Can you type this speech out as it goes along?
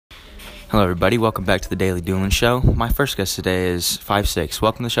Hello, everybody. Welcome back to the Daily Doolin Show. My first guest today is 5'6".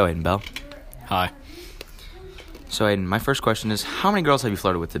 Welcome to the show, Aiden Bell. Hi. So, Aiden, my first question is, how many girls have you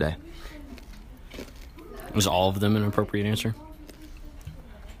flirted with today? Was all of them an appropriate answer?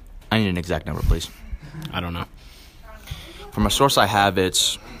 I need an exact number, please. I don't know. From a source I have,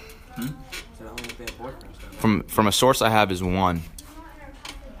 it's... From a source I have is 1.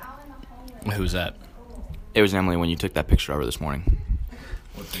 Who's that? It was Emily when you took that picture of her this morning.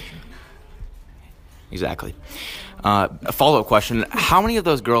 What picture? Exactly. A follow-up question. How many of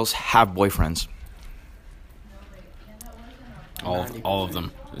those girls have boyfriends? All of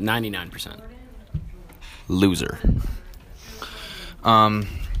them. 99%. Loser.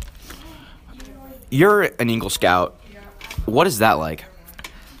 You're an Eagle Scout. What is that like?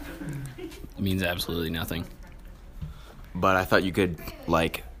 It means absolutely nothing. But I thought you could, I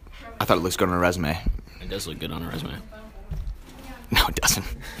thought it looks good on a resume. It does look good on a resume. No, it doesn't.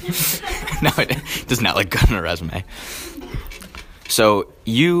 No, it does not look good on a resume. So,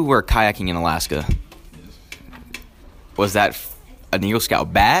 you were kayaking in Alaska. Was that an Eagle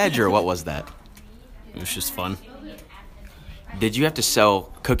Scout badge, or what was that? It was just fun. Did you have to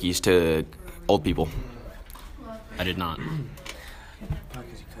sell cookies to old people? I did not.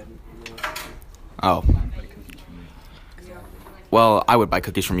 Oh. Well, I would buy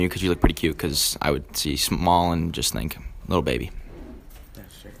cookies from you because you look pretty cute, because I would see small and just think, little baby.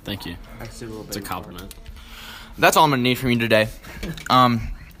 Thank you. It's a compliment. That's all I'm going to need from you today. Now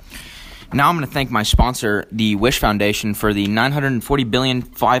I'm going to thank my sponsor, the Wish Foundation, for the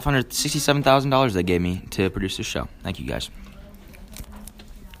 $940,567,000 they gave me to produce this show. Thank you, guys.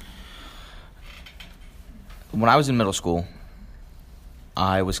 When I was in middle school,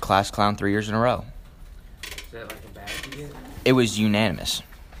 I was class clown 3 years in a row. Is that like a badge you get? It was unanimous,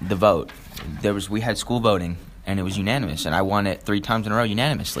 the vote. We had school voting, and it was unanimous, and I won it 3 times in a row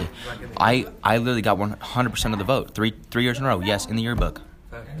unanimously. I literally got 100% of the vote, three years in a row, yes, in the yearbook.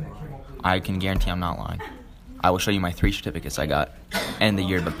 I can guarantee I'm not lying. I will show you my 3 certificates I got, and the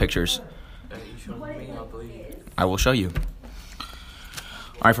yearbook pictures. You show me, I'll believe you. I will show you.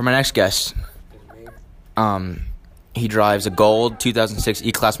 All right, for my next guest, he drives a gold 2006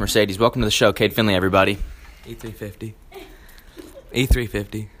 E-Class Mercedes. Welcome to the show, Cade Finley, everybody. E350.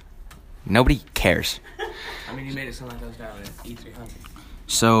 E350. Nobody cares. I mean, you made it sound like I was down with E300.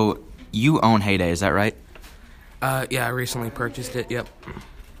 So, you own Heyday, is that right? Yeah, I recently purchased it, yep.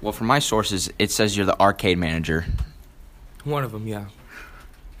 Well, from my sources, it says you're the arcade manager. One of them, yeah.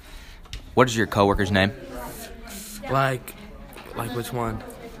 What is your coworker's name? Like which one?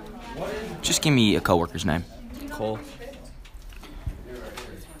 Just give me a coworker's name. Cole.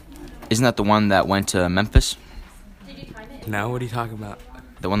 Isn't that the one that went to Memphis? No, what are you talking about?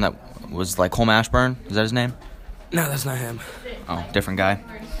 The one that was like Cole Ashburn? Is that his name? No, that's not him. Oh, different guy.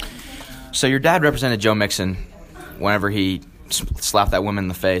 So your dad represented Joe Mixon whenever he slapped that woman in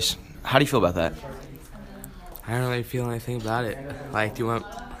the face. How do you feel about that? I don't really feel anything about it.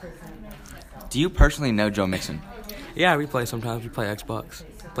 Do you personally know Joe Mixon? Yeah, we play sometimes. We play Xbox.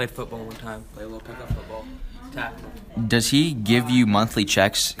 Played football one time. Played a little pickup football. Tackle. Does he give you monthly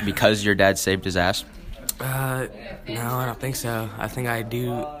checks because your dad saved his ass? No, I don't think so. I think I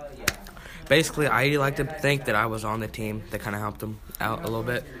do. Basically, I like to think that I was on the team that kind of helped him out a little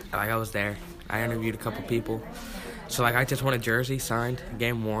bit. I was there. I interviewed a couple people. So, I just want a jersey signed,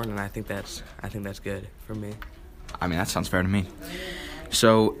 game worn, and I think that's good for me. I mean, that sounds fair to me.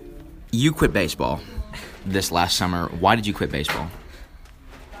 So, you quit baseball this last summer. Why did you quit baseball?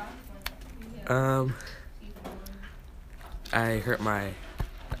 I hurt my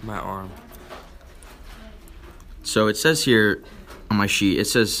arm. So it says here on my sheet, it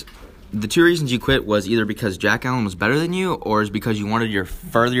says the 2 reasons you quit was either because Jack Allen was better than you or is because you wanted to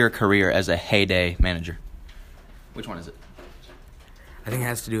further your career as a Heyday manager. Which one is it? I think it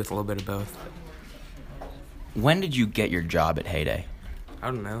has to do with a little bit of both. When did you get your job at Heyday? I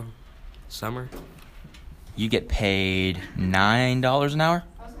don't know. Summer? You get paid $9 an hour?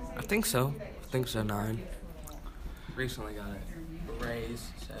 I think so. 9. Recently got a raise,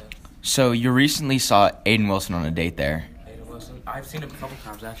 So you recently saw Aiden Wilson on a date there. Aiden Wilson. I've seen him a couple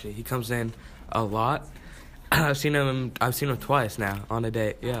times, actually. He comes in a lot. I've seen him twice now on a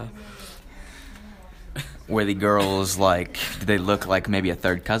date, yeah. Were the girls did they look like maybe a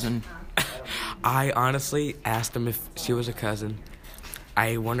third cousin? I honestly asked him if she was a cousin.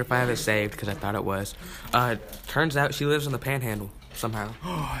 I wonder if I have it saved because I thought it was. Turns out she lives in the Panhandle somehow.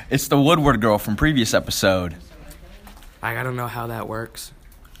 It's the Woodward girl from previous episode. I don't know how that works.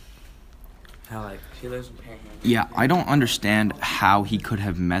 How she lives in Panhandle. Yeah, I don't understand how he could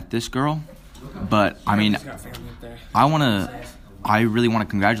have met this girl, but I mean, I want to I really want to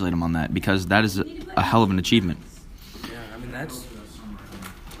congratulate him on that because that is a hell of an achievement. Yeah, I mean, that's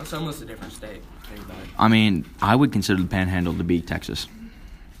almost a different state. Think about it. I mean, I would consider the Panhandle to be Texas.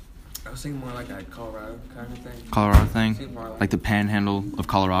 I was thinking more like a Colorado kind of thing. Colorado thing? Like the Panhandle of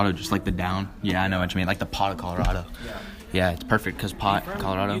Colorado, just like the down? Yeah, I know what you mean. Like the pot of Colorado. Yeah, it's perfect because pot,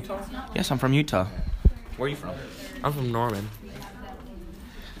 Colorado. Utah? Yes, I'm from Utah. Where are you from? I'm from Norman.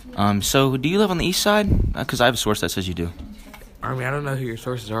 So do you live on the east side? Because I have a source that says you do. I mean, I don't know who your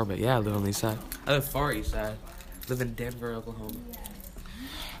sources are, but yeah, I live on the east side. I live far east side. I live in Denver, Oklahoma.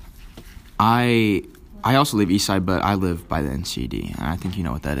 I also live east side, but I live by the NCD, and I think you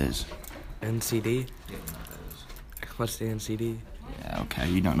know what that is. NCD? Yeah, what's the NCD? Yeah, okay,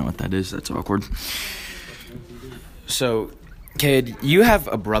 you don't know what that is. That's awkward. So, kid, you have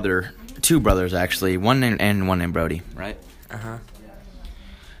a brother, 2 brothers actually, one named Brody, right? Uh-huh.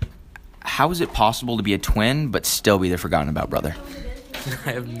 How is it possible to be a twin but still be the forgotten about brother?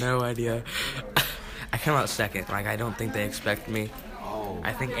 I have no idea. I came out second. Like, I don't think they expected me. Oh.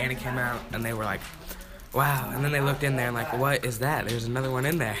 I think Annie came out, and they were like, wow. And then they looked in there and like, what is that? There's another one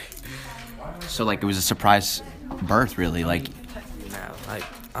in there. So, like, it was a surprise birth, really? Like, No, like,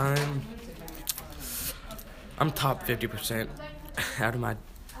 I'm top 50% out of my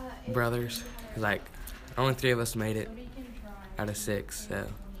brothers. Like, only 3 of us made it out of 6, so.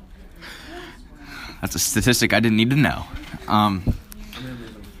 That's a statistic I didn't need to know.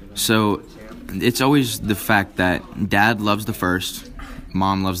 So, it's always the fact that dad loves the first,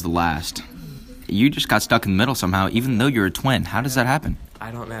 mom loves the last. You just got stuck in the middle somehow, even though you're a twin. How does that happen?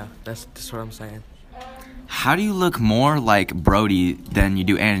 I don't know. That's just what I'm saying. How do you look more like Brody than you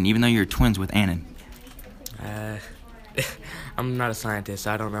do Annan, even though you're twins with Annan? I'm not a scientist,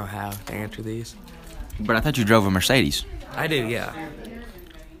 so I don't know how to answer these. But I thought you drove a Mercedes. I do, yeah.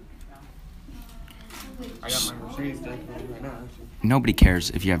 I got my Mercedes right now. Nobody cares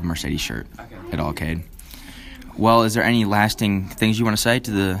if you have a Mercedes shirt at all, Cade. Well, is there any lasting things you want to say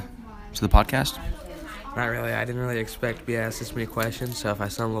to the podcast? Not really. I didn't really expect to be asked this many questions, so if I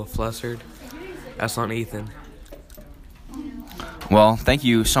sound a little flustered, that's on Ethan. Well, thank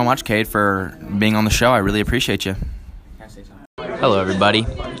you so much, Cade, for being on the show. I really appreciate you. Hello, everybody.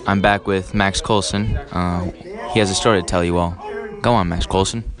 I'm back with Max Colson. He has a story to tell you all. Go on, Max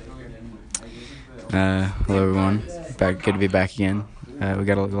Colson. Hello, everyone. Good to be back again. We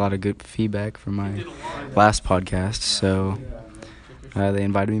got a lot of good feedback from my last podcast, so they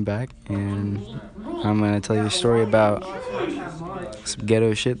invited me back, and I'm going to tell you a story about some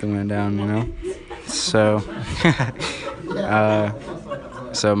ghetto shit that went down, you know? So,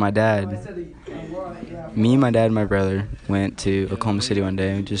 my dad, and my brother went to Oklahoma City one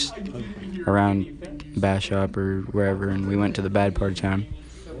day, just around Bastrop or wherever, and we went to the bad part of town.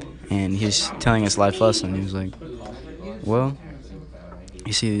 And he was telling us life lesson. He was like, well,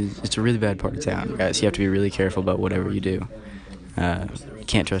 you see, it's a really bad part of town, guys. You have to be really careful about whatever you do. You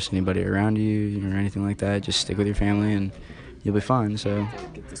can't trust anybody around you or anything like that. Just stick with your family and you'll be fine. So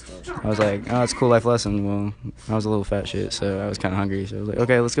I was like, oh, it's a cool life lesson. Well, I was a little fat shit, so I was kind of hungry. So I was like,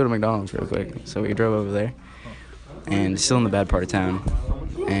 okay, let's go to McDonald's real quick. So we drove over there, and it's still in the bad part of town.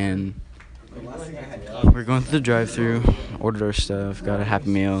 And we're going through the drive-thru, ordered our stuff, got a Happy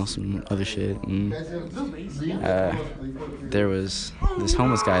Meal, some other shit, and there was this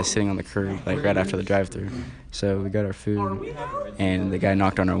homeless guy sitting on the curb, like right after the drive-thru. So we got our food, and the guy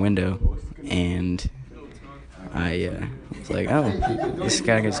knocked on our window, and I was like, oh, this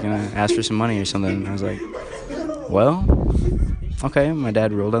guy is gonna ask for some money or something. And I was like, well, okay. My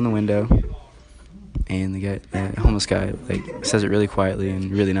dad rolled down the window, and the homeless guy, like, says it really quietly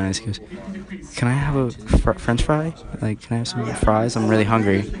and really nice. He goes, can I have a French fry? Like, can I have some fries? I'm really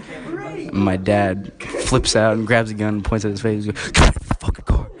hungry. My dad flips out and grabs a gun and points at his face. He goes, get out of the fucking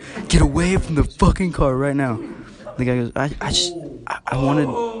car. Get away from the fucking car right now. The guy goes, I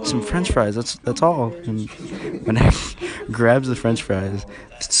wanted some French fries. That's all. And my dad grabs the French fries,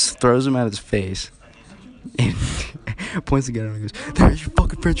 throws them at his face, and points the gun at him and goes, there's your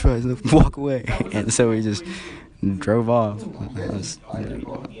fucking French fries, and walk away. And so we just drove off. I was like,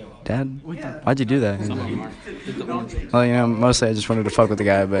 Dad, why'd you do that? Like, well, you know, mostly I just wanted to fuck with the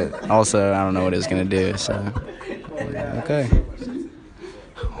guy, but also I don't know what he was going to do, so, okay.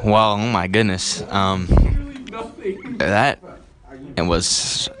 Well, oh my goodness. That it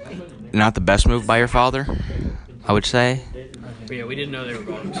was not the best move by your father, I would say. Yeah, we didn't know they were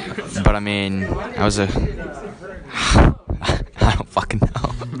going. But I mean, I was I don't fucking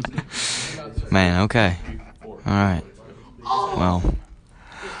know. Man, okay. Alright. Well,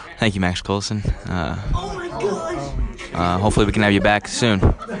 thank you, Max Colson. Hopefully we can have you back soon.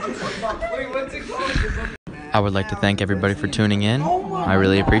 I would like to thank everybody for tuning in. I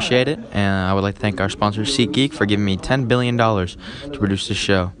really appreciate it. And I would like to thank our sponsor, SeatGeek, for giving me $10 billion to produce this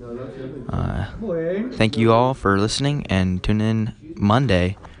show. Thank you all for listening, and tune in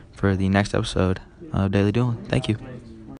Monday for the next episode of Daily Dueling. Thank you.